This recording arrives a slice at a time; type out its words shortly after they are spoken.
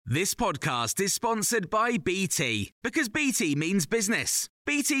This podcast is sponsored by BT, because BT means business.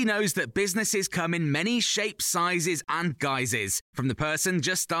 BT knows that businesses come in many shapes, sizes and guises, from the person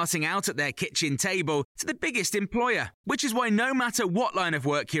just starting out at their kitchen table to the biggest employer, which is why no matter what line of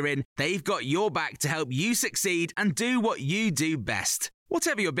work you're in, they've got your back to help you succeed and do what you do best.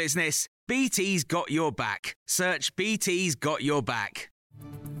 Whatever your business, BT's got your back. Search BT's got your back.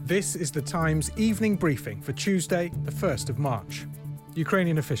 This is the Times evening briefing for Tuesday, the 1st of March.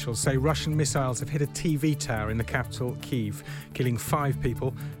 Ukrainian officials say Russian missiles have hit a TV tower in the capital, Kyiv, killing 5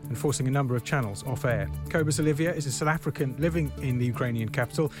 people and forcing a number of channels off air. Cobus Olivia is a South African living in the Ukrainian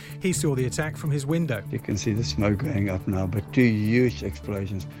capital. He saw the attack from his window. You can see the smoke going up now, but 2 huge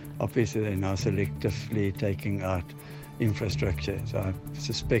explosions. Obviously, they're now selectively taking out infrastructure, so I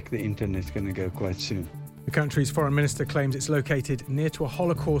suspect the internet's going to go quite soon. The country's foreign minister claims it's located near to a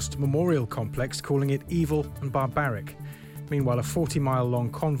Holocaust memorial complex, calling it evil and barbaric. Meanwhile, a 40-mile-long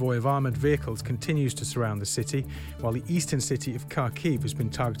convoy of armoured vehicles continues to surround the city, while the eastern city of Kharkiv has been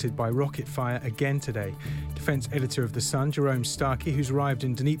targeted by rocket fire again today. Defence editor of The Sun, Jerome Starkey, who's arrived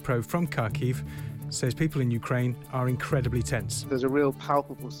in Dnipro from Kharkiv, says people in Ukraine are incredibly tense. There's a real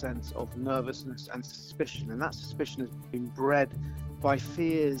palpable sense of nervousness and suspicion, and that suspicion has been bred by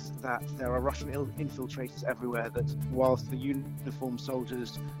fears that there are Russian infiltrators everywhere, that whilst the uniformed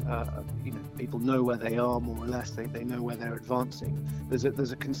soldiers, people know where they are more or less, they know where they're advancing. There's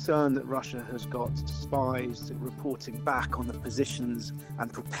a concern that Russia has got spies reporting back on the positions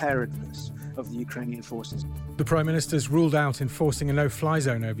and preparedness of the Ukrainian forces. The Prime Minister's ruled out enforcing a no-fly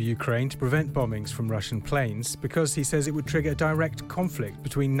zone over Ukraine to prevent bombings from Russian planes because he says it would trigger a direct conflict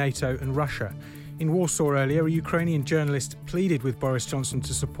between NATO and Russia. In Warsaw earlier, a Ukrainian journalist pleaded with Boris Johnson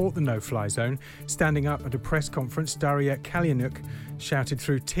to support the no-fly zone. Standing up at a press conference, Daria Kalyanuk shouted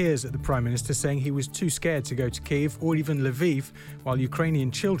through tears at the Prime Minister, saying he was too scared to go to Kyiv or even Lviv, while Ukrainian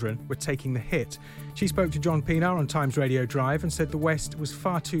children were taking the hit. She spoke to John Pienaar on Times Radio Drive and said the West was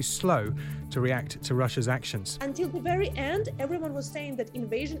far too slow to react to Russia's actions. Until the very end, everyone was saying that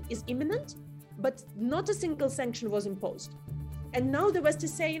invasion is imminent, but not a single sanction was imposed. And now the West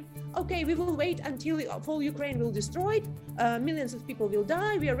is saying, okay, we will wait until all Ukraine will be destroyed, millions of people will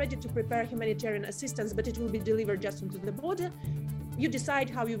die, we are ready to prepare humanitarian assistance, but it will be delivered just onto the border. You decide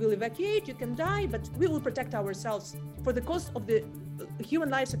how you will evacuate, you can die, but we will protect ourselves for the cost of the human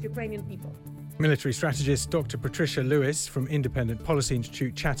lives of Ukrainian people. Military strategist Dr. Patricia Lewis from Independent Policy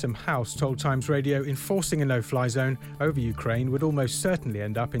Institute Chatham House told Times Radio enforcing a no-fly zone over Ukraine would almost certainly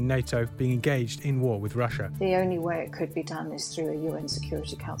end up in NATO being engaged in war with Russia. The only way it could be done is through a UN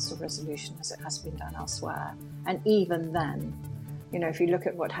Security Council resolution, as it has been done elsewhere. And even then, if you look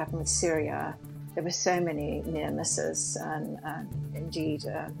at what happened with Syria, there were so many near misses, and indeed,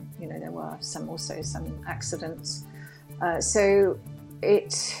 there were some accidents. So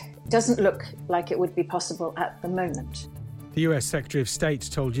it doesn't look like it would be possible at the moment. The US Secretary of State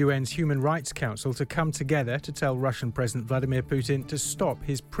told UN's Human Rights Council to come together to tell Russian President Vladimir Putin to stop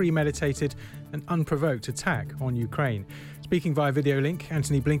his premeditated and unprovoked attack on Ukraine. Speaking via video link,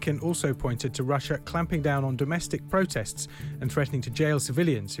 Antony Blinken also pointed to Russia clamping down on domestic protests and threatening to jail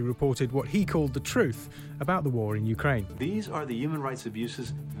civilians who reported what he called the truth about the war in Ukraine. These are the human rights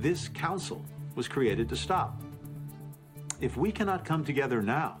abuses this council was created to stop. If we cannot come together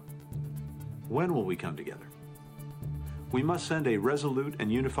now, when will we come together? We must send a resolute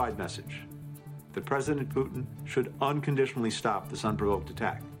and unified message that President Putin should unconditionally stop this unprovoked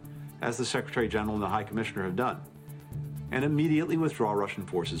attack, as the Secretary General and the High Commissioner have done, and immediately withdraw Russian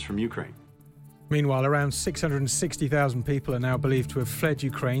forces from Ukraine. Meanwhile, around 660,000 people are now believed to have fled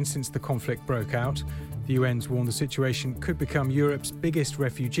Ukraine since the conflict broke out. The UN's warned the situation could become Europe's biggest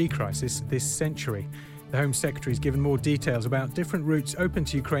refugee crisis this century. The Home Secretary has given more details about different routes open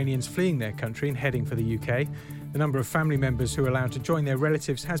to Ukrainians fleeing their country and heading for the UK. The number of family members who are allowed to join their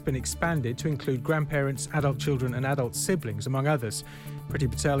relatives has been expanded to include grandparents, adult children and adult siblings, among others.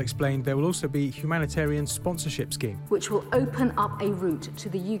 Priti Patel explained there will also be a humanitarian sponsorship scheme, which will open up a route to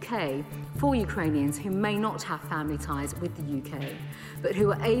the UK for Ukrainians who may not have family ties with the UK, but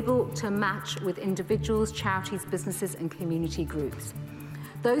who are able to match with individuals, charities, businesses and community groups.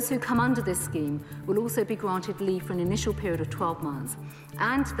 Those who come under this scheme will also be granted leave for an initial period of 12 months,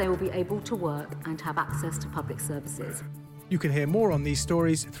 and they will be able to work and have access to public services. You can hear more on these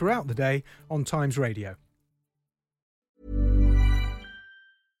stories throughout the day on Times Radio.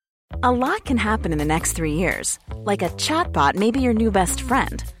 A lot can happen in the next 3 years. Like a chatbot may be your new best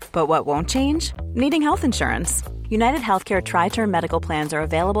friend. But what won't change? Needing health insurance. United Healthcare Tri-Term Medical Plans are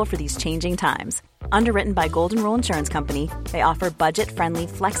available for these changing times. Underwritten by Golden Rule Insurance Company, they offer budget-friendly,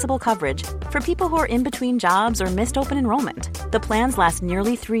 flexible coverage for people who are in between jobs or missed open enrollment. The plans last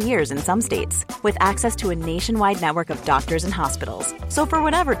nearly 3 years in some states, with access to a nationwide network of doctors and hospitals. So for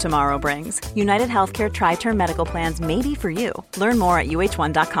whatever tomorrow brings, United Healthcare Tri-Term Medical Plans may be for you. Learn more at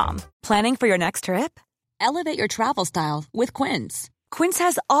uh1.com. Planning for your next trip? Elevate your travel style with Quince. Quince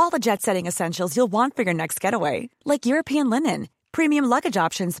has all the jet-setting essentials you'll want for your next getaway, like European linen, premium luggage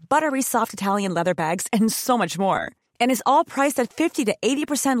options, buttery soft Italian leather bags, and so much more. And is all priced at 50 to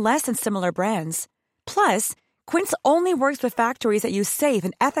 80% less than similar brands. Plus, Quince only works with factories that use safe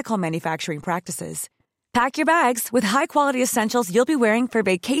and ethical manufacturing practices. Pack your bags with high-quality essentials you'll be wearing for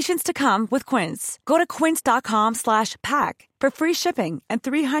vacations to come with Quince. Go to quince.com/pack for free shipping and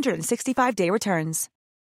 365-day returns.